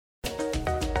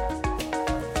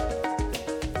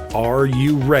Are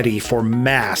you ready for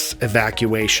mass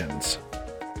evacuations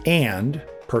and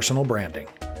personal branding?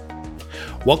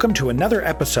 Welcome to another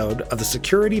episode of the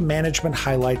Security Management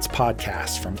Highlights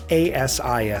podcast from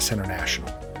ASIS International.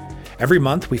 Every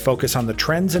month, we focus on the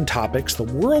trends and topics the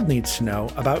world needs to know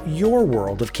about your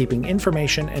world of keeping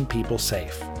information and people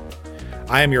safe.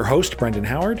 I am your host, Brendan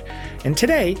Howard, and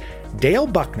today, Dale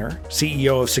Buckner,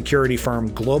 CEO of security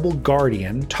firm Global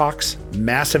Guardian, talks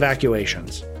mass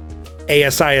evacuations.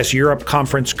 ASIS Europe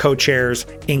Conference co-chairs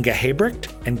Inga Hebrecht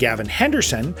and Gavin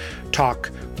Henderson talk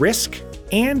risk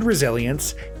and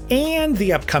resilience and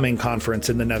the upcoming conference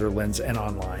in the Netherlands and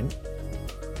online.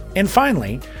 And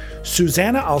finally,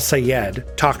 Susanna Al-Sayed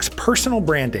talks personal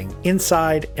branding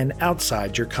inside and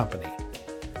outside your company.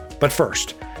 But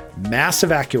first, mass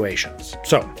evacuations.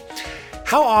 So,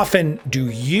 how often do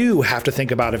you have to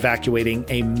think about evacuating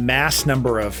a mass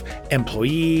number of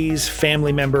employees,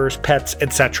 family members, pets,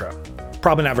 etc.?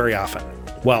 Probably not very often.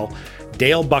 Well,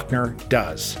 Dale Buckner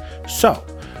does. So,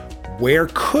 where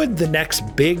could the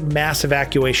next big mass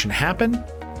evacuation happen?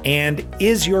 And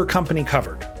is your company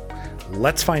covered?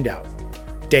 Let's find out.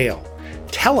 Dale,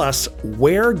 tell us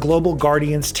where Global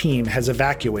Guardian's team has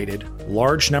evacuated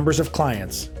large numbers of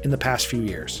clients in the past few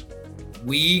years.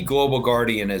 We, Global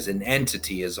Guardian, as an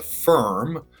entity, as a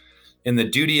firm in the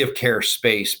duty of care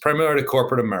space, primarily to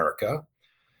corporate America,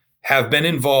 have been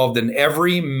involved in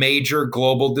every major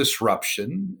global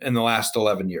disruption in the last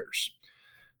 11 years.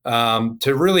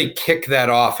 To really kick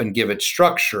that off and give it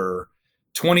structure,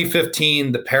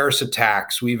 2015, the Paris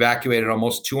attacks, we evacuated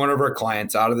almost 200 of our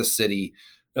clients out of the city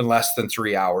in less than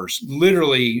 3 hours,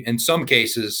 literally, in some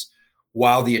cases,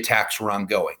 while the attacks were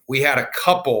ongoing. We had a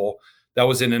couple that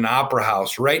was in an opera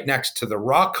house right next to the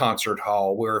rock concert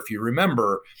hall where, if you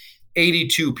remember,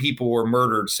 82 people were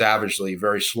murdered savagely,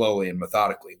 very slowly and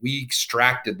methodically. We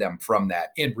extracted them from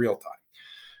that in real time.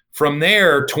 From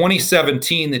there,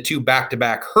 2017, the two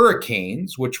back-to-back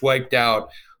hurricanes, which wiped out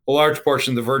a large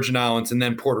portion of the Virgin Islands and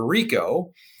then Puerto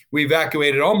Rico, we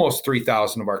evacuated almost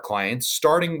 3,000 of our clients,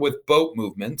 starting with boat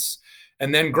movements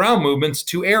and then ground movements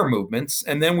to air movements.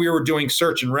 And then we were doing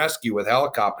search and rescue with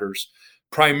helicopters,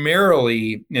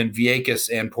 primarily in Vieques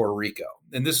and Puerto Rico.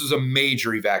 And this was a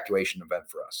major evacuation event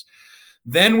for us.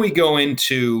 Then we go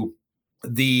into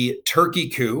the Turkey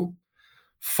coup,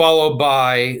 followed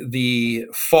by the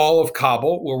fall of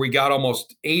Kabul, where we got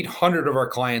almost 800 of our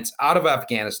clients out of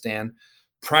Afghanistan,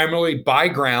 primarily by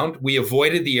ground. We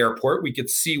avoided the airport. We could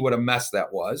see what a mess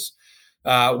that was.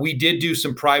 We did do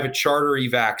some private charter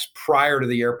evacs prior to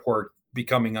the airport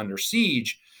becoming under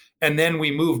siege. And then we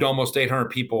moved almost 800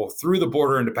 people through the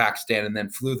border into Pakistan and then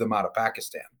flew them out of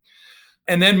Pakistan.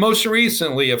 And then most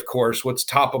recently, of course, what's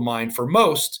top of mind for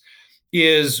most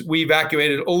is we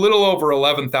evacuated a little over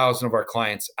 11,000 of our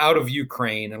clients out of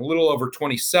Ukraine and a little over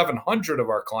 2,700 of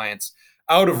our clients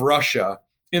out of Russia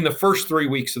in the first 3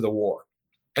 weeks of the war.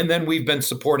 And then we've been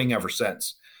supporting ever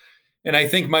since. And I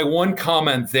think my one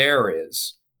comment there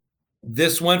is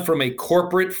this went from a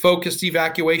corporate focused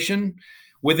evacuation.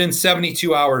 Within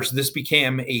 72 hours, this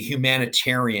became a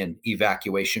humanitarian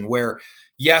evacuation where,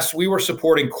 yes, we were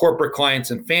supporting corporate clients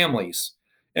and families,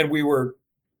 and we were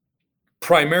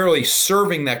primarily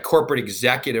serving that corporate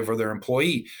executive or their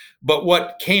employee. But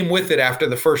what came with it after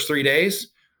the first 3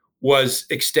 days was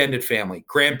extended family,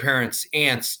 grandparents,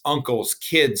 aunts, uncles,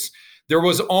 kids. There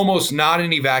was almost not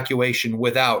an evacuation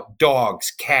without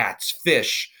dogs, cats,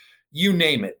 fish, you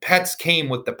name it. Pets came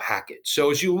with the package.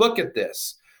 So as you look at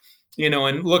this,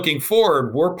 and looking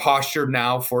forward, we're postured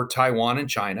now for Taiwan and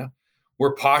China.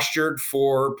 We're postured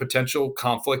for potential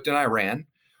conflict in Iran.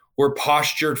 We're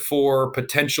postured for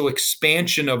potential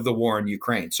expansion of the war in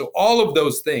Ukraine. So all of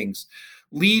those things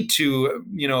lead to,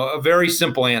 a very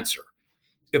simple answer.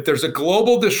 If there's a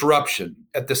global disruption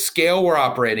at the scale we're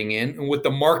operating in and with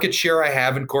the market share I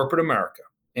have in corporate America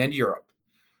and Europe,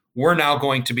 we're now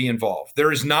going to be involved.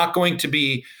 There is not going to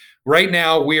be, right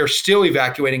now, we are still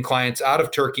evacuating clients out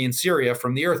of Turkey and Syria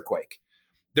from the earthquake.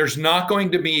 There's not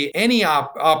going to be any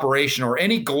operation or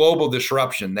any global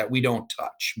disruption that we don't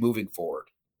touch moving forward.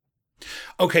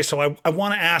 Okay, so I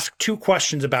want to ask two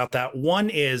questions about that. One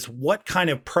is, what kind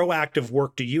of proactive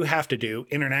work do you have to do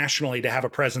internationally to have a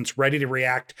presence ready to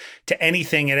react to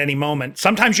anything at any moment?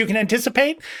 Sometimes you can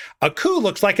anticipate a coup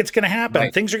looks like it's going to happen.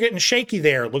 Right. Things are getting shaky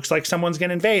there. Looks like someone's going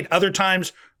to invade. Other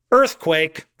times,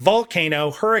 earthquake,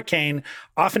 volcano, hurricane,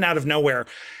 often out of nowhere.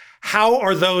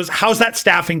 How's that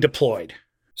staffing deployed?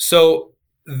 So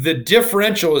the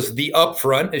differential is the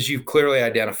upfront, as you've clearly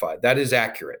identified. That is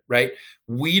accurate, right?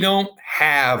 We don't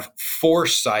have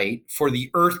foresight for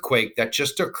the earthquake that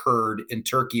just occurred in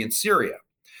Turkey and Syria.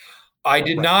 I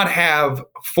did not have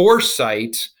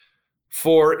foresight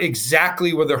for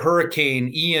exactly where the Hurricane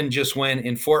Ian just went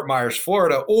in Fort Myers,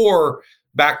 Florida, or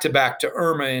back to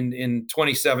Irma in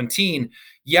 2017.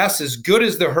 Yes, as good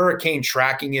as the hurricane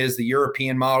tracking is, the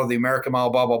European model, the American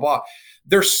model, blah, blah, blah,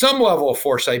 there's some level of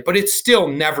foresight, but it's still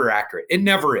never accurate. It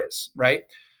never is, right?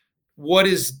 What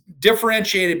is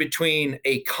differentiated between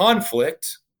a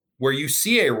conflict where you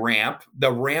see the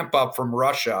ramp up from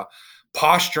Russia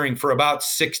posturing for about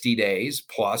 60 days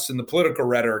plus, and the political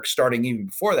rhetoric starting even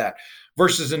before that,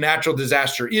 versus a natural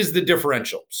disaster is the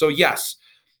differential. So yes,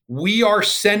 we are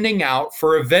sending out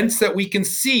for events that we can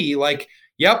see, like,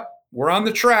 yep, we're on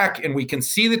the track and we can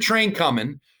see the train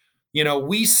coming.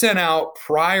 We sent out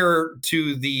prior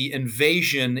to the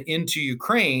invasion into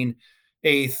Ukraine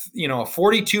a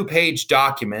 42-page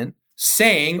document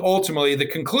saying ultimately the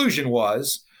conclusion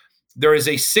was there is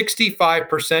a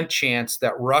 65% chance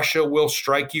that Russia will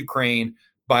strike Ukraine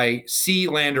by sea,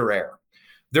 land, or air.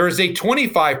 There is a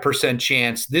 25%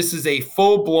 chance this is a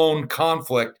full-blown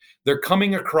conflict. They're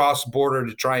coming across border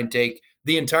to try and take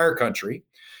the entire country.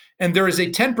 And there is a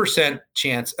 10%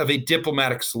 chance of a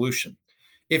diplomatic solution.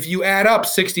 If you add up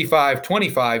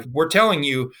 65-25, we're telling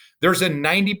you there's a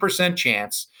 90%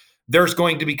 chance there's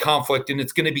going to be conflict and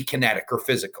it's going to be kinetic or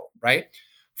physical, right?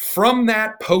 From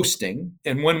that posting,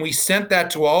 and when we sent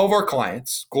that to all of our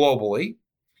clients globally,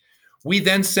 we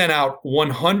then sent out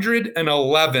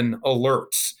 111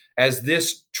 alerts as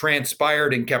this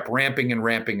transpired and kept ramping and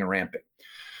ramping and ramping.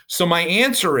 So my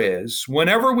answer is,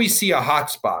 whenever we see a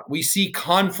hotspot, we see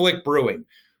conflict brewing,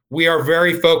 we are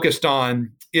very focused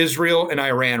on Israel and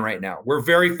Iran right now. We're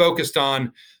very focused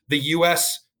on the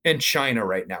US and China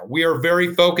right now. We are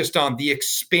very focused on the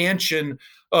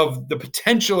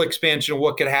potential expansion of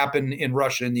what could happen in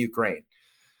Russia and the Ukraine.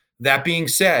 That being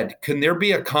said, can there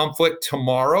be a conflict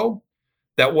tomorrow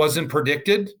that wasn't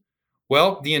predicted?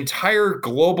 Well, the entire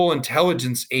global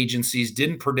intelligence agencies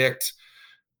didn't predict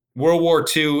World War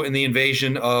II and the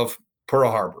invasion of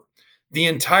Pearl Harbor. The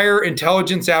entire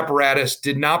intelligence apparatus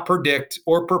did not predict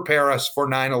or prepare us for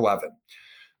 9/11.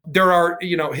 There are,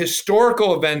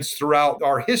 historical events throughout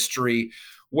our history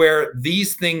where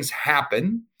these things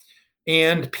happen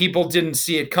and people didn't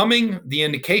see it coming, the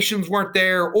indications weren't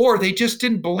there, or they just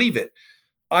didn't believe it.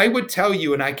 I would tell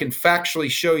you, and I can factually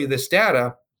show you this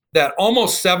data, that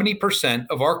almost 70%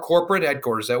 of our corporate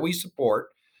headquarters that we support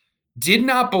did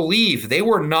not believe, they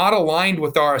were not aligned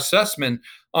with our assessment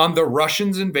on the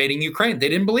Russians invading Ukraine. They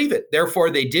didn't believe it. Therefore,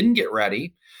 they didn't get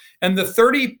ready. And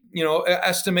the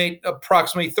estimate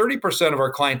approximately 30% of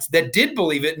our clients that did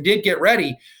believe it and did get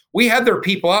ready, we had their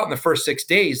people out in the first 6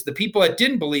 days. The people that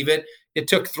didn't believe it, it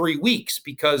took 3 weeks,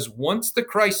 because once the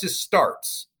crisis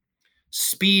starts,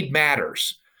 speed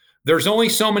matters. There's only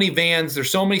so many vans,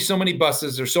 there's so many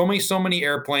buses, there's so many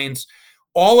airplanes.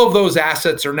 All of those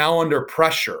assets are now under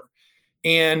pressure.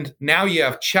 And now you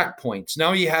have checkpoints.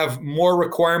 Now you have more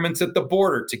requirements at the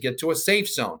border to get to a safe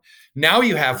zone. Now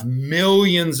you have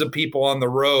millions of people on the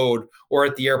road or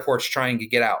at the airports trying to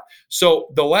get out. So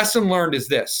the lesson learned is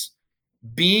this: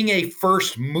 being a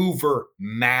first mover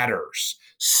matters.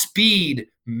 Speed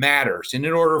matters. And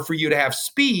in order for you to have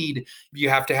speed, you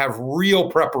have to have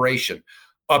real preparation,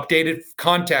 updated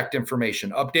contact information,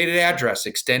 updated address,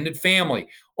 extended family.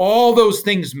 All those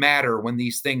things matter when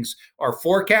these things are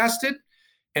forecasted.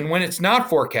 And when it's not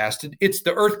forecasted, it's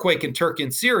the earthquake in Turkey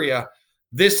and Syria.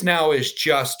 This now is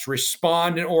just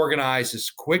respond and organize as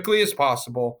quickly as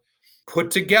possible,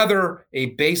 put together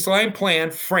a baseline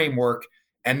plan framework,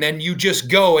 and then you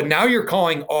just go. And now you're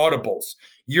calling audibles.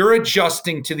 You're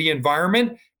adjusting to the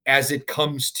environment as it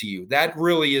comes to you. That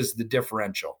really is the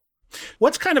differential.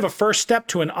 What's kind of a first step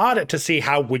to an audit to see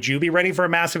how would you be ready for a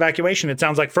mass evacuation? It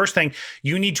sounds like first thing,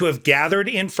 you need to have gathered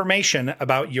information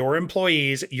about your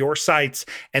employees, your sites,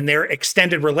 and their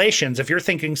extended relations. If you're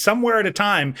thinking somewhere at a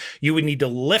time, you would need to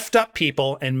lift up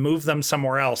people and move them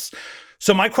somewhere else.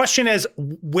 So my question is,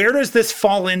 where does this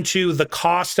fall into the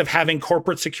cost of having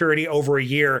corporate security over a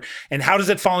year? And how does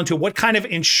it fall into what kind of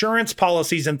insurance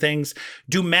policies and things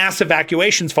do mass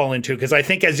evacuations fall into? Because I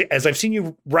think as I've seen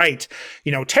you write,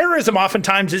 terrorism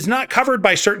oftentimes is not covered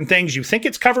by certain things. You think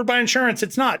it's covered by insurance.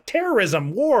 It's not.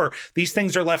 Terrorism, war, these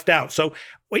things are left out. So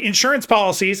insurance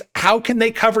policies, how can they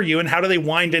cover you and how do they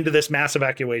wind into this mass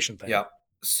evacuation thing? Yeah.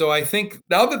 So I think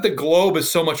now that the globe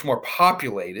is so much more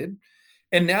populated,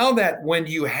 and now that when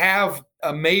you have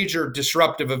a major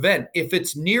disruptive event, if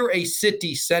it's near a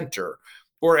city center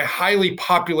or a highly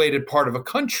populated part of a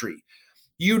country,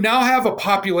 you now have a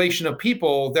population of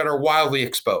people that are wildly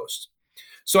exposed.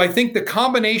 So I think the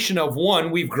combination of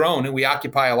one, we've grown and we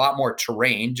occupy a lot more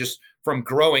terrain just from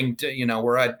growing to,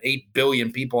 we're at 8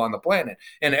 billion people on the planet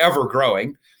and ever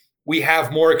growing. we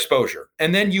have more exposure.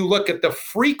 And then you look at the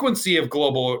frequency of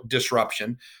global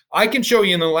disruption. I can show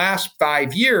you in the last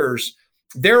 5 years,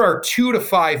 there are 2 to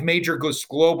 5 major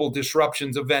global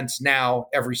disruptions events now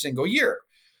every single year.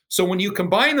 So when you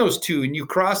combine those two and you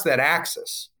cross that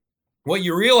axis, what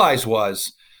you realize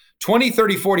was 20,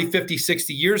 30, 40, 50,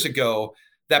 60 years ago,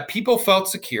 that people felt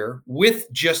secure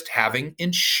with just having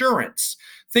insurance,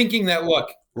 thinking that,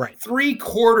 look, Right.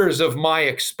 3/4 of my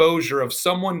exposure of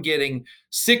someone getting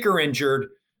sick or injured,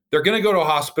 they're going to go to a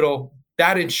hospital.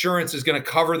 That insurance is going to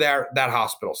cover that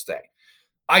hospital stay.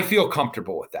 I feel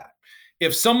comfortable with that.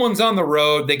 If someone's on the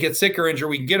road, they get sick or injured,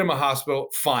 we can get them a hospital,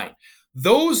 fine.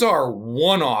 Those are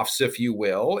one-offs, if you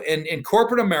will. And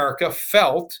corporate America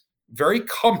felt very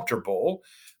comfortable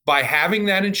by having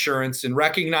that insurance and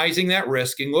recognizing that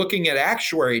risk and looking at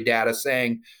actuary data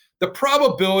saying, the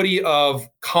probability of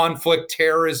conflict,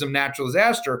 terrorism, natural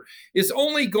disaster is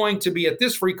only going to be at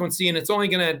this frequency, and it's only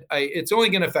going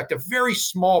to affect a very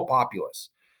small populace.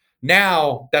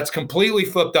 Now that's completely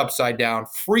flipped upside down.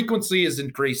 Frequency is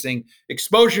increasing,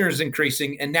 exposure is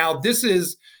increasing, and now this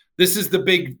is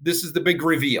the big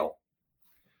reveal.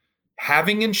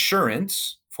 Having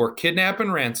insurance for kidnap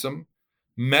and ransom,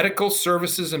 medical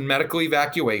services and medical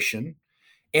evacuation,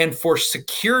 and for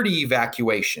security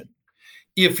evacuation.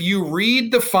 If you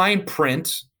read the fine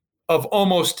print of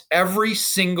almost every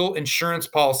single insurance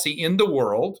policy in the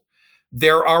world,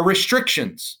 there are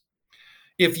restrictions.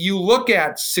 If you look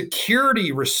at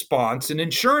security response in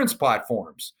insurance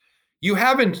platforms, you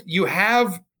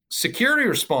have security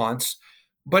response,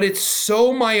 but it's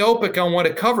so myopic on what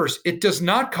it covers. It does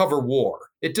not cover war.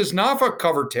 It does not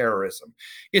cover terrorism.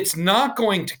 It's not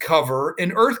going to cover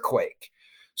an earthquake.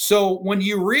 So when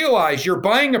you realize you're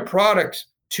buying a product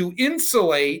to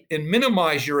insulate and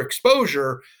minimize your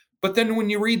exposure, but then when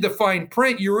you read the fine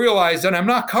print, you realize that I'm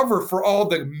not covered for all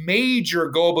the major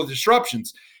global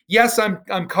disruptions. Yes,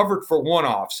 I'm covered for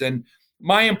one-offs. And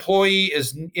my employee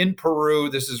is in Peru.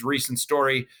 This is a recent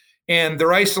story. And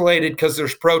they're isolated because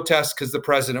there's protests because the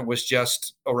president was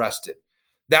just arrested.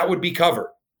 That would be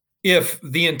covered. If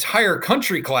the entire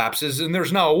country collapses and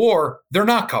there's now a war, they're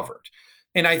not covered.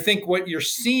 And I think what you're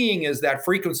seeing is that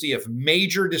frequency of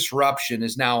major disruption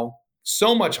is now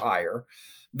so much higher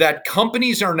that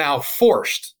companies are now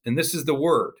forced, and this is the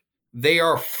word, they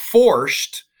are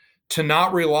forced to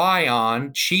not rely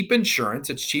on cheap insurance.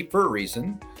 It's cheap for a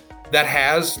reason that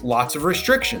has lots of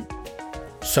restriction.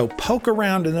 So poke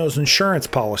around in those insurance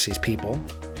policies, people,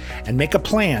 and make a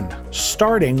plan,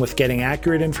 starting with getting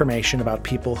accurate information about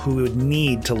people who would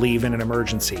need to leave in an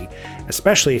emergency,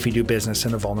 especially if you do business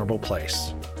in a vulnerable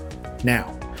place.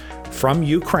 Now, from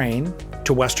Ukraine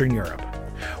to Western Europe,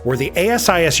 where the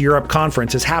ASIS Europe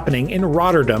Conference is happening in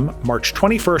Rotterdam, March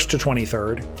 21st to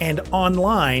 23rd, and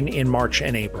online in March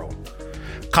and April.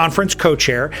 Conference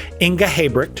co-chair Inga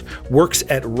Hebrecht works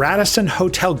at Radisson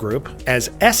Hotel Group as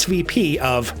SVP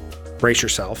of, brace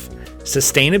yourself,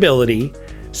 sustainability,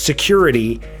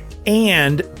 security,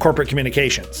 and corporate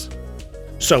communications.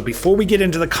 So before we get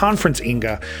into the conference,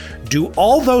 Inga, do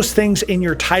all those things in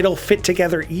your title fit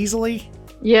together easily?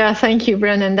 Yeah, thank you,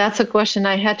 Brennan. That's a question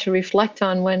I had to reflect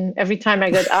on when every time I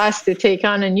got asked to take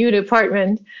on a new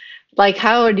department, like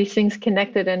how are these things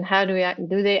connected and how do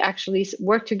they actually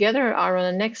work together? Are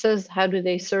on a nexus? How do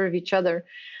they serve each other?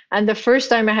 And the first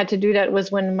time I had to do that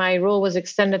was when my role was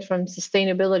extended from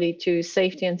sustainability to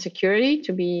safety and security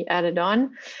to be added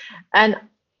on. And,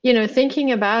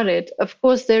 thinking about it, of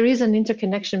course, there is an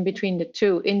interconnection between the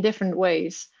two in different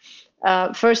ways.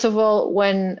 First of all,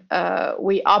 when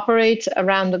we operate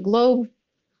around the globe,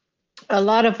 a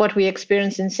lot of what we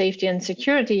experience in safety and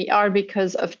security are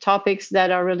because of topics that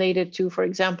are related to, for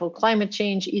example, climate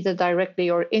change, either directly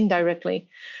or indirectly.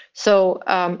 So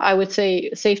I would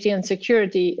say safety and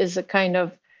security is a kind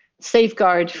of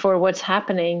safeguard for what's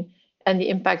happening and the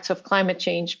impacts of climate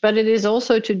change. But it is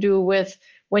also to do with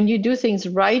when you do things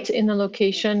right in a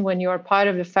location, when you are part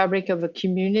of the fabric of a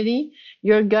community,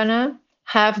 you're gonna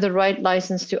have the right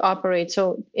license to operate.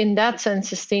 So in that sense,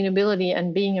 sustainability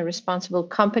and being a responsible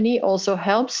company also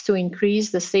helps to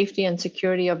increase the safety and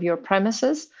security of your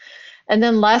premises. And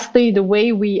then lastly, the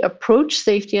way we approach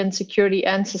safety and security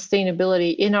and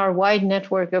sustainability in our wide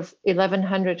network of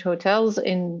 1,100 hotels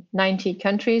in 90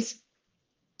 countries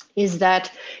is that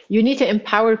you need to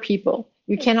empower people.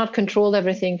 You cannot control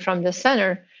everything from the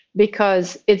center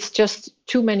because it's just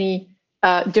too many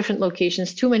different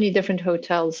locations, too many different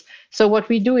hotels. So what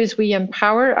we do is we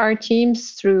empower our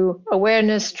teams through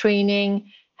awareness,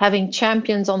 training, having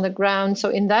champions on the ground. So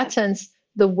in that sense,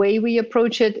 the way we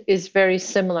approach it is very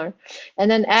similar. And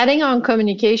then adding on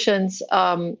communications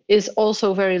is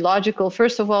also very logical.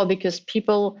 First of all, because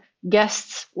people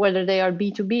guests, whether they are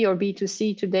B2B or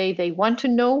B2C today, they want to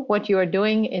know what you are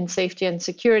doing in safety and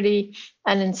security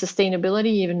and in sustainability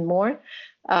even more.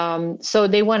 So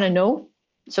they want to know.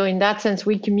 So in that sense,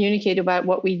 we communicate about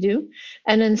what we do.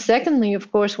 And then secondly,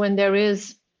 of course, when there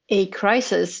is a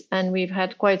crisis, and we've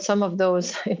had quite some of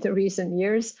those in the recent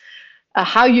years,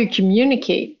 how you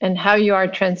communicate and how you are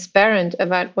transparent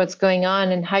about what's going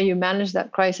on and how you manage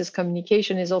that crisis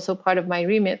communication is also part of my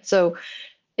remit. So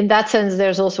in that sense,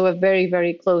 there's also a very,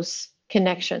 very close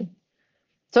connection.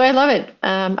 So I love it.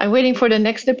 I'm waiting for the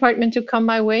next department to come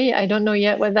my way. I don't know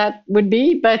yet what that would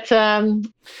be, but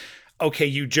okay,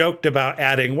 you joked about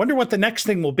adding, wonder what the next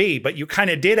thing will be, but you kind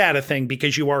of did add a thing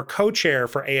because you are co-chair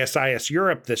for ASIS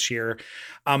Europe this year.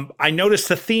 I noticed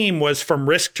the theme was from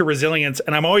risk to resilience,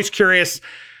 and I'm always curious,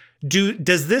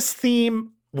 does this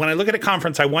theme, when I look at a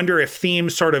conference, I wonder if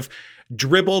themes sort of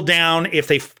dribble down, if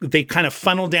they kind of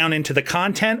funnel down into the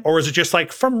content, or is it just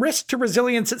like from risk to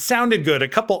resilience, it sounded good, a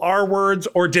couple R words,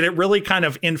 or did it really kind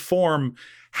of inform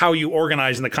how you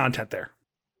organize in the content there?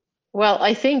 Well,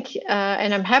 I think,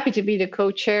 and I'm happy to be the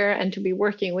co-chair and to be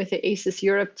working with the ASIS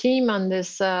Europe team on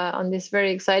this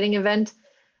very exciting event.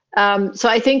 So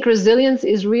I think resilience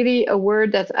is really a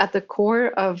word that's at the core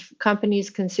of companies'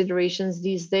 considerations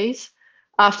these days.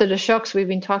 After the shocks, we've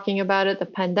been talking about it, the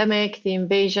pandemic, the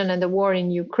invasion and the war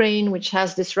in Ukraine, which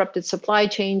has disrupted supply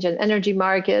chains and energy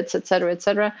markets, et cetera, et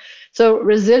cetera. So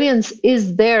resilience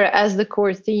is there as the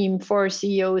core theme for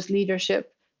CEOs'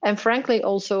 leadership. And frankly,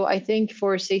 also, I think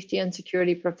for safety and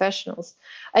security professionals.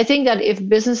 I think that if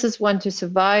businesses want to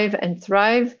survive and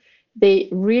thrive, they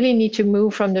really need to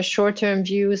move from the short-term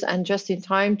views and just in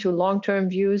time to long-term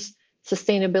views,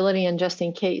 sustainability and just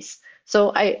in case.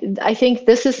 So I think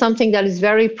this is something that is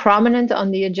very prominent on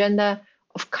the agenda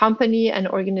of company and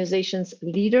organizations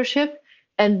leadership.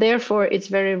 And therefore, it's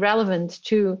very relevant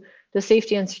to the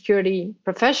safety and security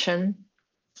profession.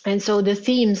 And so the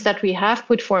themes that we have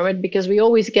put forward, because we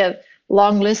always get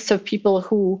long lists of people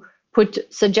who put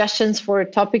suggestions for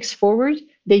topics forward,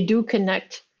 they do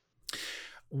connect.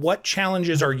 What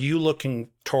challenges are you looking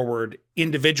toward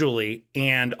individually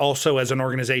and also as an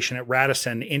organization at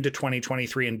Radisson into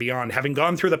 2023 and beyond? Having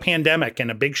gone through the pandemic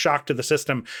and a big shock to the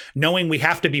system, knowing we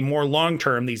have to be more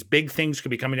long-term, these big things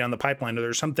could be coming down the pipeline. Are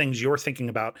there some things you're thinking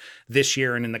about this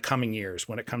year and in the coming years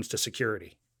when it comes to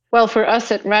security? Well, for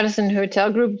us at Radisson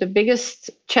Hotel Group, the biggest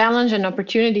challenge and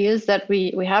opportunity is that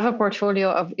we have a portfolio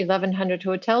of 1,100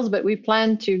 hotels, but we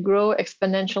plan to grow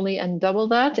exponentially and double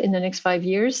that in the next 5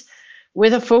 years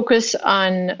with a focus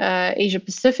on Asia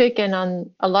Pacific and on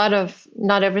a lot of,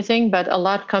 not everything, but a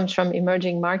lot comes from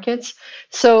emerging markets.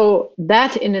 So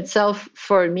that in itself,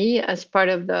 for me, as part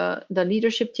of the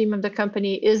leadership team of the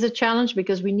company, is a challenge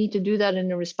because we need to do that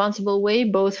in a responsible way,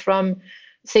 both from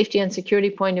safety and security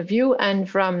point of view and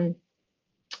from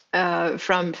a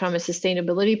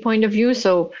sustainability point of view.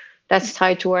 So that's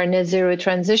tied to our net zero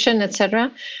transition, et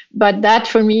cetera. But that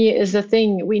for me is the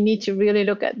thing. We need to really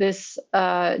look at this,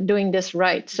 doing this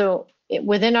right. So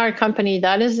within our company,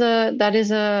 that is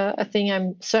a thing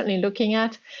I'm certainly looking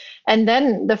at. And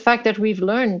then the fact that we've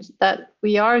learned that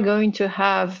we are going to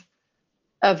have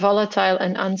a volatile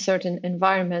and uncertain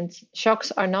environment.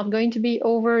 Shocks are not going to be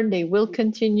over. They will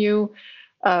continue.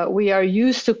 We are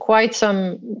used to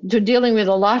dealing with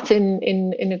a lot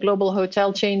in a global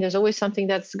hotel chain. There's always something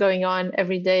that's going on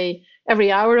every day,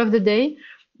 every hour of the day.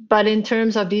 But in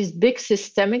terms of these big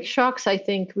systemic shocks, I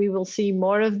think we will see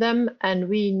more of them, and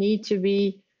we need to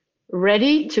be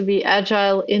ready to be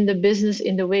agile in the business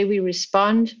in the way we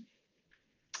respond.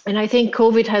 And I think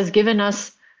COVID has given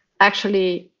us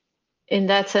actually, in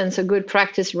that sense, a good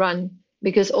practice run,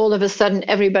 because all of a sudden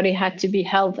everybody had to be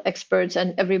health experts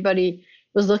and everybody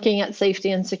was looking at safety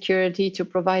and security to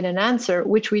provide an answer,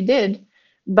 which we did,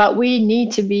 but we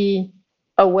need to be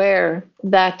aware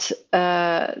that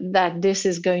that this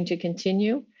is going to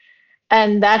continue.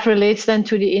 And that relates then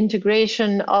to the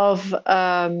integration of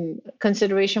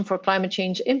consideration for climate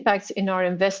change impacts in our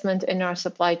investment in our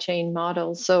supply chain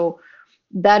model. So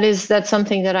that's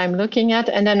something that I'm looking at.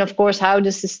 And then of course, how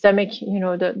the systemic,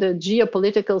 the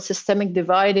geopolitical systemic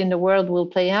divide in the world will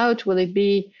play out. Will it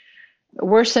be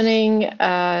worsening,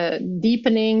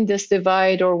 deepening this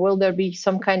divide, or will there be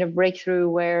some kind of breakthrough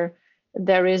where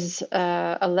there is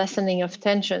a lessening of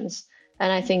tensions?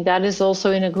 And I think that is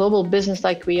also in a global business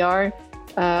like we are,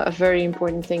 a very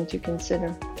important thing to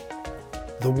consider.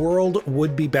 The world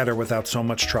would be better without so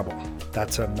much trouble.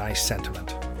 That's a nice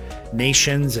sentiment.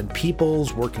 Nations and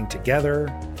peoples working together,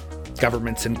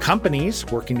 governments and companies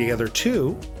working together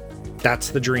too.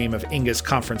 That's the dream of Inga's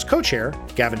conference co-chair,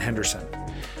 Gavin Henderson.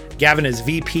 Gavin is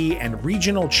VP and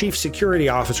Regional Chief Security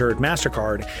Officer at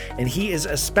MasterCard, and he is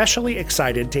especially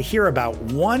excited to hear about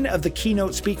one of the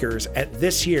keynote speakers at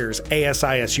this year's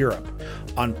ASIS Europe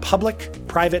on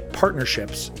public-private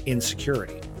partnerships in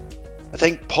security. I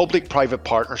think public-private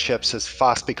partnerships has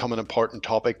fast become an important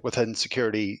topic within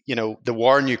security. The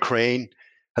war in Ukraine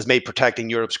has made protecting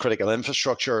Europe's critical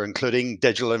infrastructure, including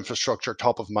digital infrastructure,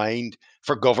 top of mind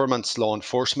for governments, law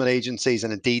enforcement agencies,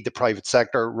 and indeed the private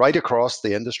sector right across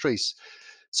the industries.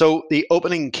 So the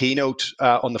opening keynote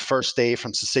on the first day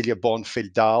from Cecilia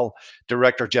Bonfil-Dahl,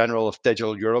 Director General of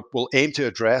Digital Europe, will aim to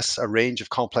address a range of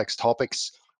complex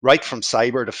topics, right from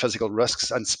cyber to physical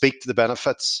risks, and speak to the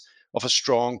benefits of a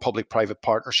strong public-private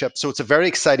partnership. So it's a very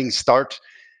exciting start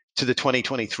to the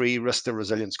 2023 Risk to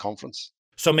Resilience Conference.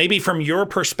 So maybe from your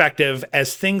perspective,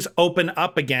 as things open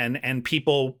up again and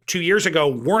people 2 years ago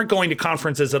weren't going to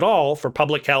conferences at all for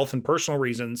public health and personal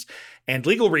reasons and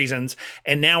legal reasons,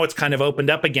 and now it's kind of opened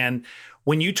up again.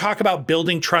 When you talk about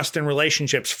building trust and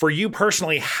relationships, for you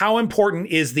personally, how important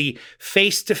is the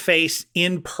face-to-face,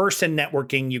 in-person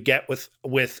networking you get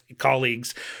with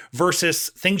colleagues versus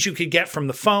things you could get from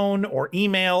the phone or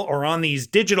email or on these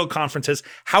digital conferences?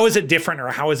 How is it different, or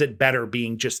how is it better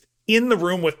being just in the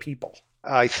room with people?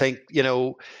 I think,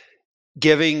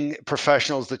 giving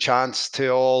professionals the chance to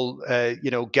all,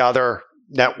 gather,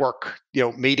 network,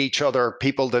 meet each other,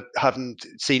 people that haven't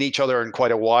seen each other in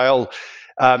quite a while.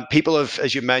 People have,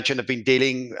 as you mentioned, have been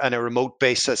dealing on a remote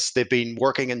basis. They've been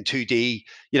working in 2D,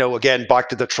 again, back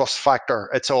to the trust factor.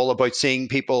 It's all about seeing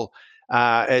people.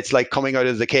 It's like coming out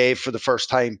of the cave for the first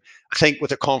time. I think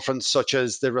with a conference such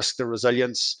as the Risk to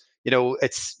Resilience,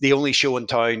 it's the only show in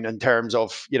town in terms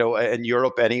of, in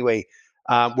Europe anyway,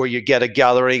 where you get a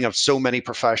gathering of so many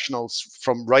professionals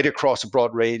from right across a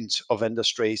broad range of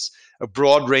industries, a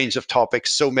broad range of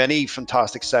topics, so many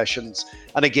fantastic sessions.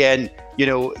 And again,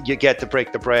 you get to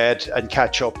break the bread and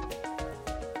catch up.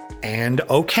 And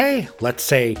okay, let's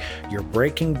say you're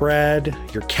breaking bread,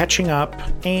 you're catching up,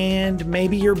 and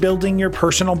maybe you're building your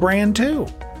personal brand too.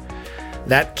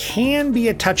 That can be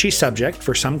a touchy subject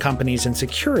for some companies in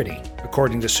security,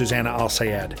 according to Susanna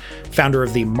Al-Sayed, founder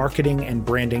of the marketing and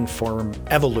branding firm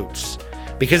Evolutes.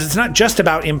 Because it's not just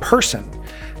about in-person.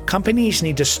 Companies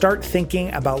need to start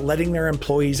thinking about letting their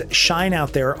employees shine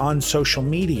out there on social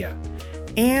media.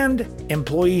 And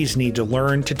employees need to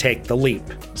learn to take the leap,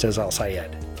 says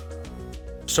Al-Sayed.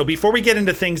 So before we get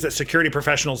into things that security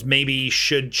professionals maybe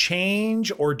should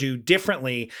change or do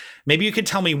differently, maybe you could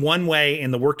tell me one way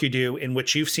in the work you do in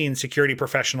which you've seen security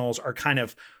professionals are kind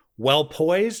of well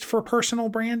poised for personal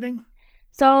branding?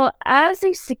 So as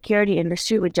a security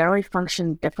industry, we generally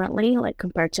function differently, like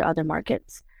compared to other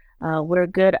markets. We're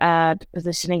good at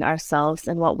positioning ourselves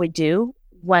and what we do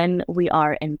when we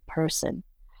are in person.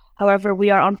 However, we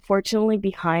are unfortunately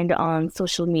behind on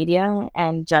social media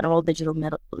and general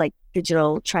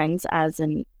digital trends as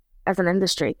an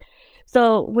industry.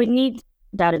 So we need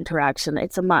that interaction.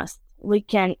 It's a must. We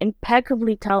can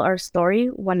impeccably tell our story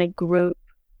when a group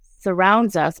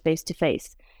surrounds us face to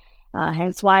face.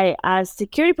 Hence why, as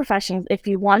security professionals, if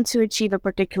you want to achieve a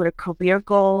particular career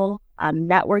goal,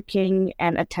 networking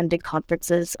and attending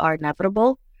conferences are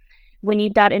inevitable. We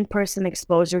need that in-person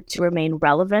exposure to remain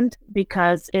relevant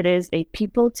because it is a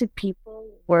people-to-people,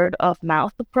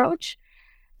 word-of-mouth approach.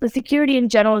 The security in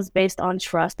general is based on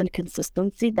trust and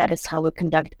consistency. That is how we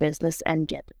conduct business and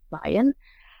get buy-in.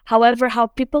 However, how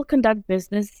people conduct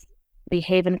business,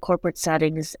 behave in corporate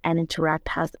settings, and interact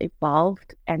has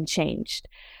evolved and changed.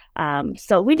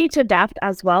 So we need to adapt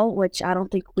as well, which I don't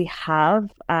think we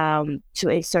have to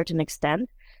a certain extent.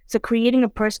 So creating a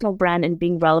personal brand and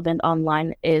being relevant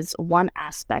online is one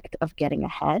aspect of getting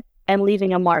ahead and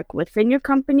leaving a mark within your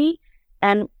company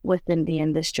and within the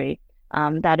industry.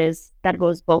 That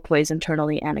goes both ways,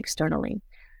 internally and externally,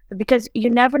 because you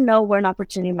never know where an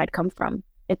opportunity might come from.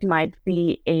 It might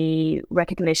be a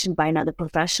recognition by another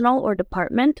professional or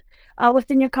department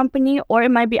within your company, or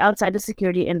it might be outside the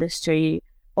security industry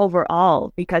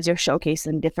overall because you're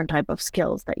showcasing different type of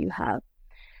skills that you have.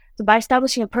 So by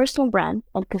establishing a personal brand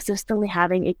and consistently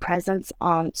having a presence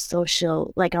on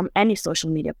on any social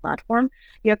media platform,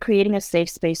 you're creating a safe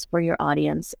space for your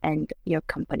audience and your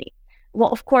company. Well,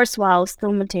 of course, while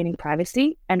still maintaining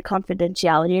privacy and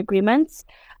confidentiality agreements,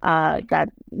 that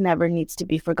never needs to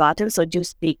be forgotten. So do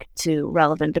speak to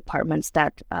relevant departments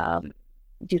that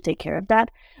do take care of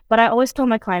that. But I always tell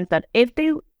my clients that if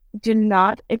they do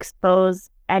not expose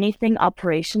anything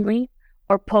operationally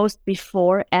or post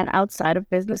before and outside of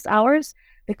business hours,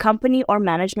 the company or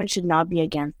management should not be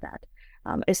against that,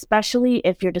 especially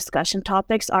if your discussion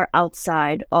topics are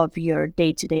outside of your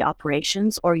day-to-day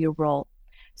operations or your role.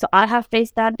 So I have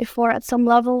faced that before at some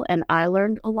level, and I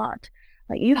learned a lot.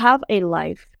 Like, you have a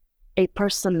life, a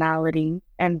personality,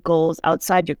 and goals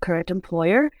outside your current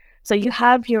employer. So you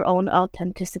have your own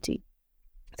authenticity.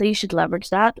 So you should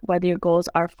leverage that, whether your goals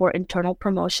are for internal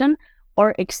promotion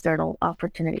or external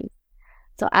opportunities.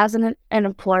 So as an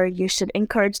employer, you should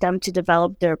encourage them to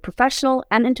develop their professional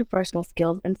and interpersonal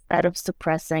skills instead of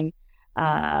suppressing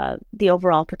the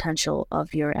overall potential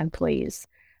of your employees.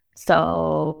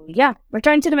 So yeah,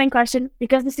 returning to the main question,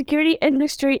 because the security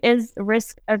industry is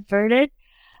risk averted,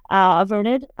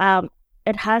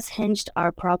 it has hinged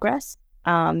our progress,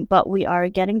 but we are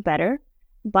getting better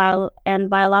by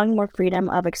allowing more freedom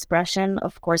of expression,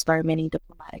 of course, by remaining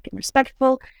diplomatic and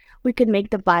respectful. We could make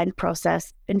the buying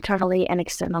process internally and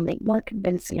externally more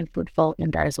convincing and fruitful,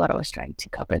 and that is what I was trying to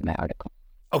cover in my article.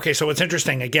 Okay, so it's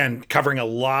interesting, again, covering a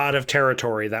lot of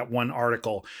territory, that one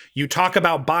article. You talk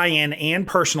about buy-in and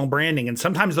personal branding, and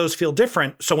sometimes those feel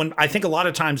different. So when I think a lot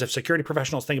of times if security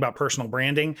professionals think about personal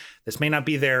branding, this may not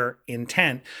be their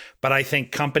intent, but I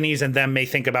think companies and them may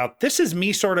think about, this is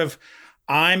me sort of,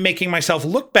 I'm making myself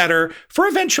look better for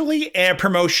eventually a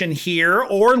promotion here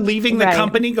or leaving the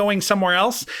company, going somewhere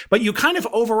else. But you kind of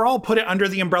overall put it under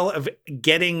the umbrella of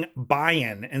getting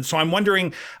buy-in. And so I'm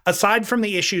wondering, aside from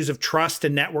the issues of trust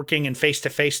and networking and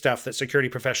face-to-face stuff that security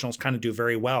professionals kind of do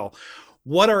very well,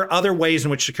 what are other ways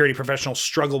in which security professionals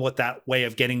struggle with that way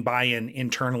of getting buy-in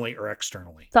internally or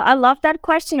externally? So I love that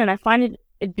question, and I find it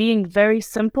being very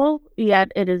simple,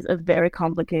 yet it is a very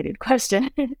complicated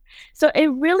question. So it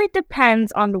really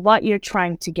depends on what you're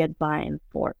trying to get buy-in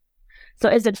for. So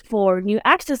is it for new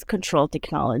access control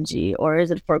technology, or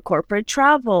is it for corporate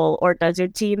travel, or does your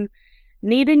team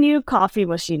need a new coffee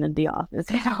machine in the office?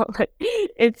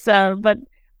 It's but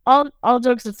all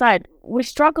jokes aside, we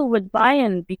struggle with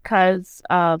buy-in because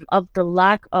of the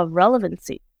lack of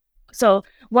relevancy. So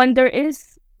when there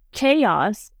is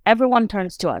chaos, everyone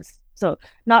turns to us. So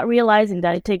not realizing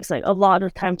that it takes like a lot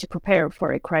of time to prepare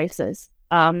for a crisis.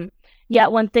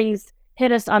 Yet when things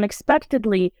hit us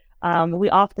unexpectedly, we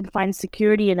often find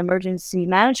security and emergency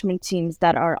management teams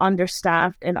that are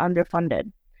understaffed and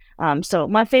underfunded. So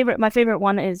my favorite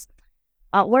one is,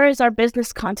 where is our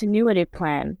business continuity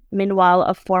plan? Meanwhile,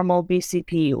 a formal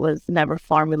BCP was never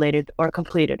formulated or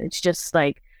completed. It's just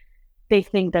like they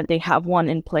think that they have one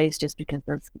in place just because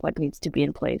that's what needs to be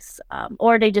in place.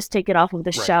 Or they just take it off of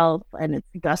the shelf and it's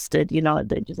dusted,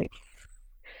 they just like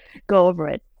go over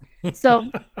it. So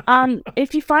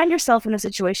if you find yourself in a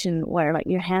situation where like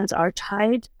your hands are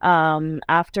tied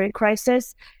after a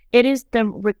crisis, it is the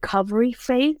recovery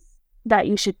phase that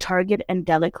you should target and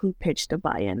delicately pitch the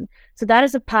buy-in. So that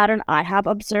is a pattern I have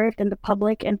observed in the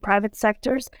public and private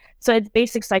sectors. So it's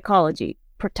basic psychology.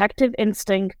 Protective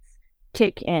instincts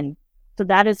kick in. So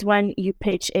that is when you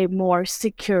pitch a more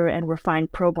secure and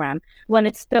refined program, when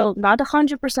it's still not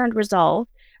 100% resolved,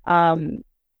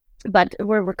 but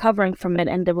we're recovering from it,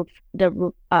 and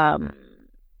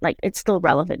it's still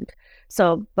relevant.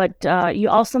 So, but you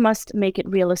also must make it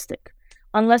realistic.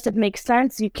 Unless it makes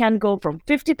sense, you can go from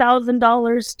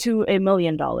 $50,000 to $1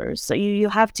 million. So you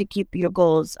have to keep your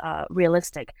goals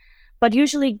realistic. But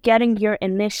usually getting your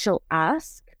initial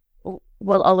ask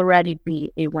will already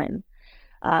be a win.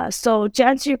 So to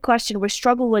answer your question, we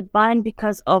struggle with buy-in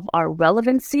because of our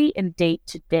relevancy in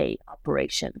day-to-day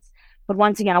operations. But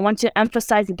once again, I want to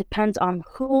emphasize it depends on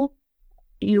who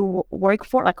you work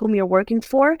for, like whom you're working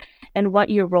for, and what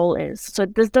your role is. So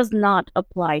this does not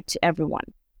apply to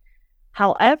everyone.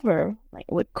 However, like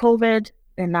with COVID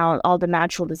and now all the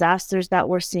natural disasters that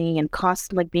we're seeing and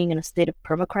constantly being in a state of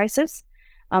permacrisis,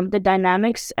 the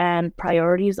dynamics and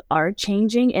priorities are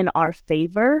changing in our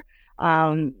favor.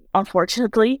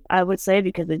 Unfortunately, I would say,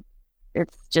 because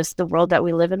it's just the world that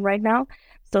we live in right now.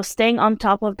 So staying on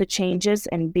top of the changes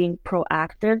and being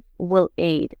proactive will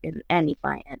aid in any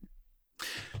buy-in.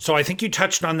 So I think you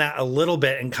touched on that a little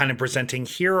bit in kind of presenting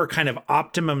here are kind of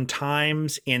optimum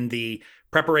times in the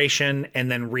preparation and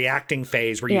then reacting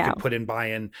phase where you could put in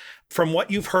buy-in. From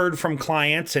what you've heard from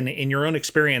clients and in your own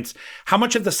experience, how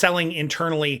much of the selling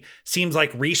internally seems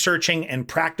like researching and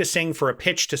practicing for a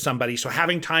pitch to somebody, so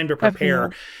having time to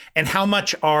prepare, and how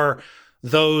much are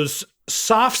those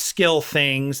soft skill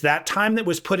things, that time that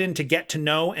was put in to get to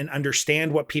know and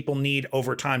understand what people need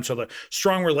over time? So the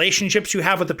strong relationships you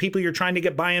have with the people you're trying to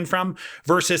get buy-in from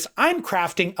versus I'm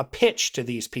crafting a pitch to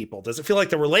these people. Does it feel like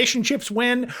the relationships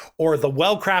win or the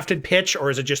well-crafted pitch, or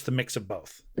is it just the mix of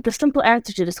both? The simple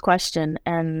answer to this question,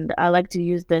 and I like to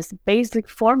use this basic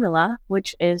formula,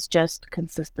 which is just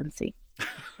consistency.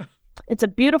 It's a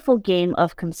beautiful game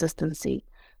of consistency.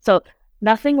 So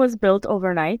nothing was built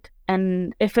overnight.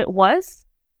 And if it was,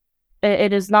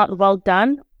 it is not well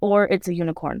done, or it's a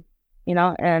unicorn,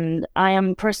 and I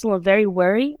am personally very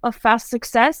wary of fast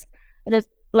success.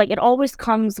 It always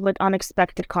comes with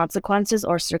unexpected consequences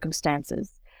or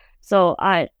circumstances. So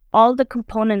all the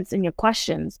components in your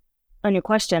question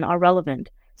are relevant.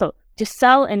 So to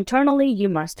sell internally, you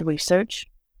must research,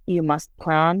 you must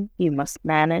plan, you must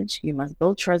manage, you must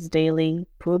build trust daily,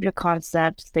 prove your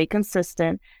concept, stay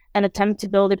consistent, and attempt to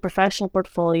build a professional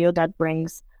portfolio that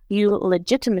brings you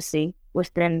legitimacy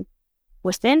within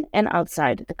and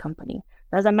outside the company.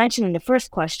 As I mentioned in the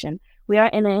first question, we are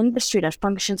in an industry that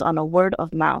functions on a word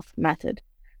of mouth method.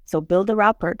 So build a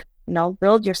rapport,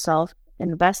 build yourself,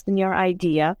 invest in your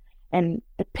idea, and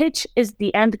the pitch is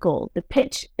the end goal. The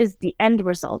pitch is the end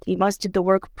result. You must do the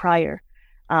work prior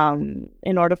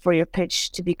in order for your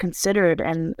pitch to be considered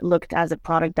and looked as a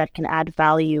product that can add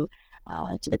value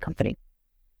to the company.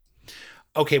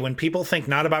 Okay, when people think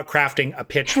not about crafting a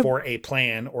pitch for a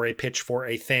plan or a pitch for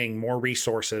a thing, more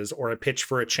resources, or a pitch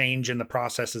for a change in the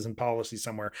processes and policy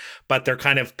somewhere, but they're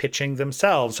kind of pitching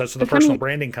themselves. So the personal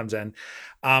branding comes in.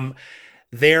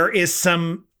 There is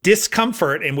some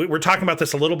discomfort, and we're talking about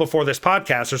this a little before this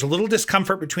podcast. There's a little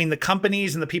discomfort between the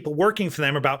companies and the people working for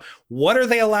them about what are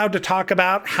they allowed to talk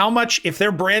about? How much, if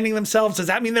they're branding themselves, does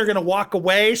that mean they're going to walk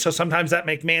away? So sometimes that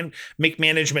make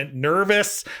management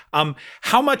nervous.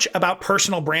 How much about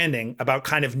personal branding, about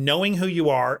kind of knowing who you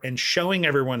are and showing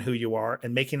everyone who you are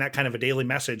and making that kind of a daily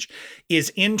message, is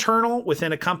internal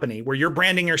within a company where you're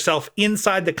branding yourself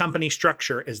inside the company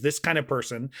structure as this kind of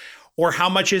person? Or how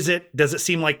much does it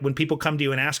seem like when people come to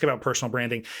you and ask about personal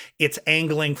branding, it's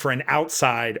angling for an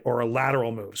outside or a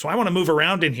lateral move? So I want to move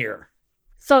around in here.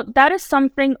 So that is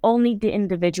something only the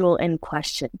individual in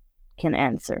question can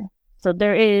answer. So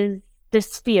there is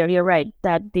this fear, you're right,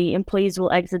 that the employees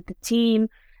will exit the team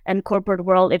and corporate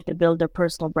world if they build their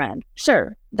personal brand.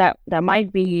 Sure, that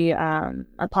might be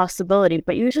a possibility,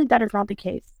 but usually that is not the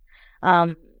case.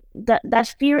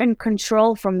 That fear and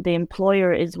control from the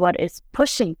employer is what is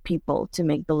pushing people to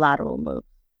make the lateral move.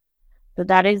 So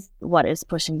that is what is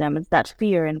pushing them. It's that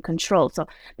fear and control. So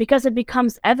because it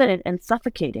becomes evident and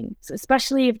suffocating, so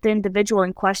especially if the individual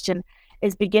in question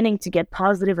is beginning to get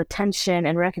positive attention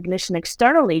and recognition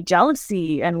externally,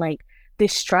 jealousy and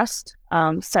distrust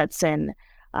sets in.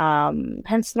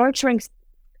 Hence nurturing.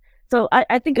 So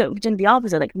I think in the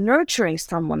opposite, nurturing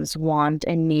someone's want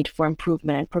and need for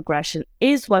improvement and progression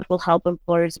is what will help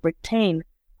employers retain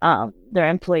their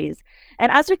employees.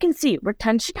 And as we can see,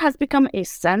 retention has become a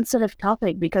sensitive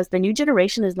topic because the new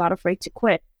generation is not afraid to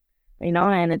quit,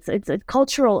 and it's a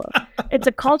cultural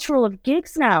of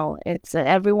gigs now. It's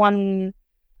everyone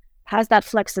has that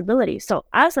flexibility. So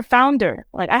as a founder,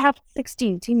 I have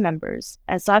 16 team members,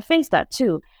 and so I face that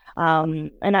too.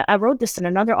 And I wrote this in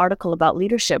another article about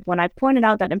leadership when I pointed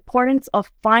out that importance of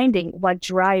finding what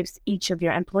drives each of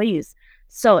your employees.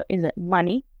 So is it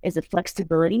money? Is it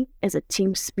flexibility? Is it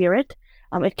team spirit?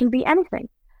 It can be anything.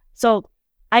 So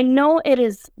I know it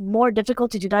is more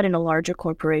difficult to do that in a larger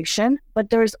corporation, but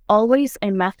there's always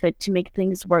a method to make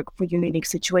things work for your unique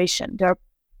situation. There are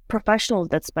professionals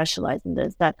that specialize in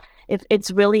this, that if it's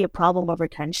really a problem of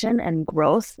retention and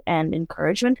growth and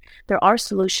encouragement, there are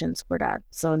solutions for that.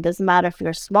 So it doesn't matter if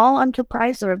you're a small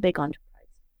enterprise or a big enterprise.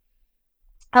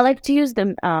 I like to use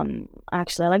them, I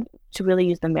like to really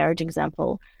use the marriage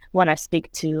example when I speak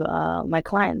to my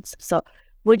clients. So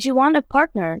would you want a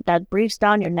partner that breathes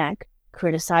down your neck,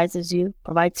 criticizes you,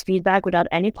 provides feedback without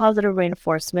any positive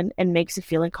reinforcement, and makes you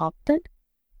feel incompetent?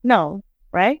 No,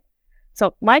 right?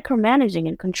 So micromanaging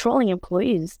and controlling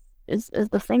employees is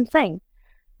the same thing.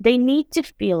 They need to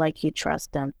feel like you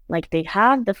trust them, like they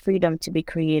have the freedom to be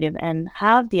creative and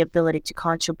have the ability to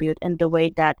contribute in the way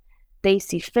that they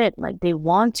see fit, like they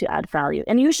want to add value.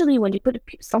 And usually when you put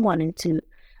someone into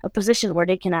a position where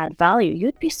they can add value,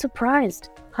 you'd be surprised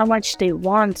how much they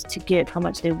want to give, how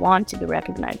much they want to be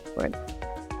recognized for it.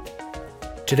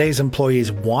 Today's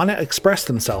employees want to express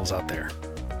themselves out there.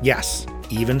 Yes,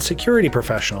 even security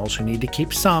professionals who need to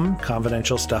keep some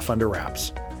confidential stuff under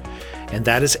wraps. And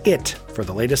that is it for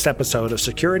the latest episode of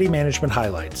Security Management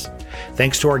Highlights.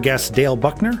 Thanks to our guests Dale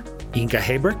Buckner, Inga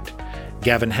Hebrecht,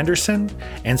 Gavin Henderson,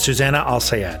 and Susanna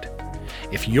Al-Sayed.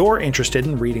 If you're interested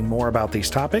in reading more about these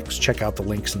topics, check out the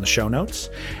links in the show notes.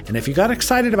 And if you got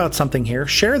excited about something here,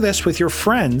 share this with your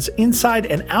friends inside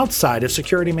and outside of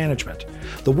security management.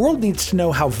 The world needs to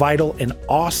know how vital and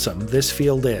awesome this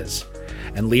field is.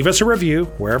 And leave us a review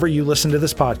wherever you listen to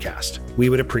this podcast. We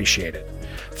would appreciate it.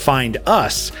 Find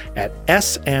us at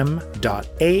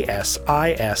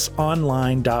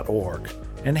sm.asisonline.org.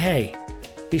 And hey,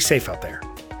 be safe out there.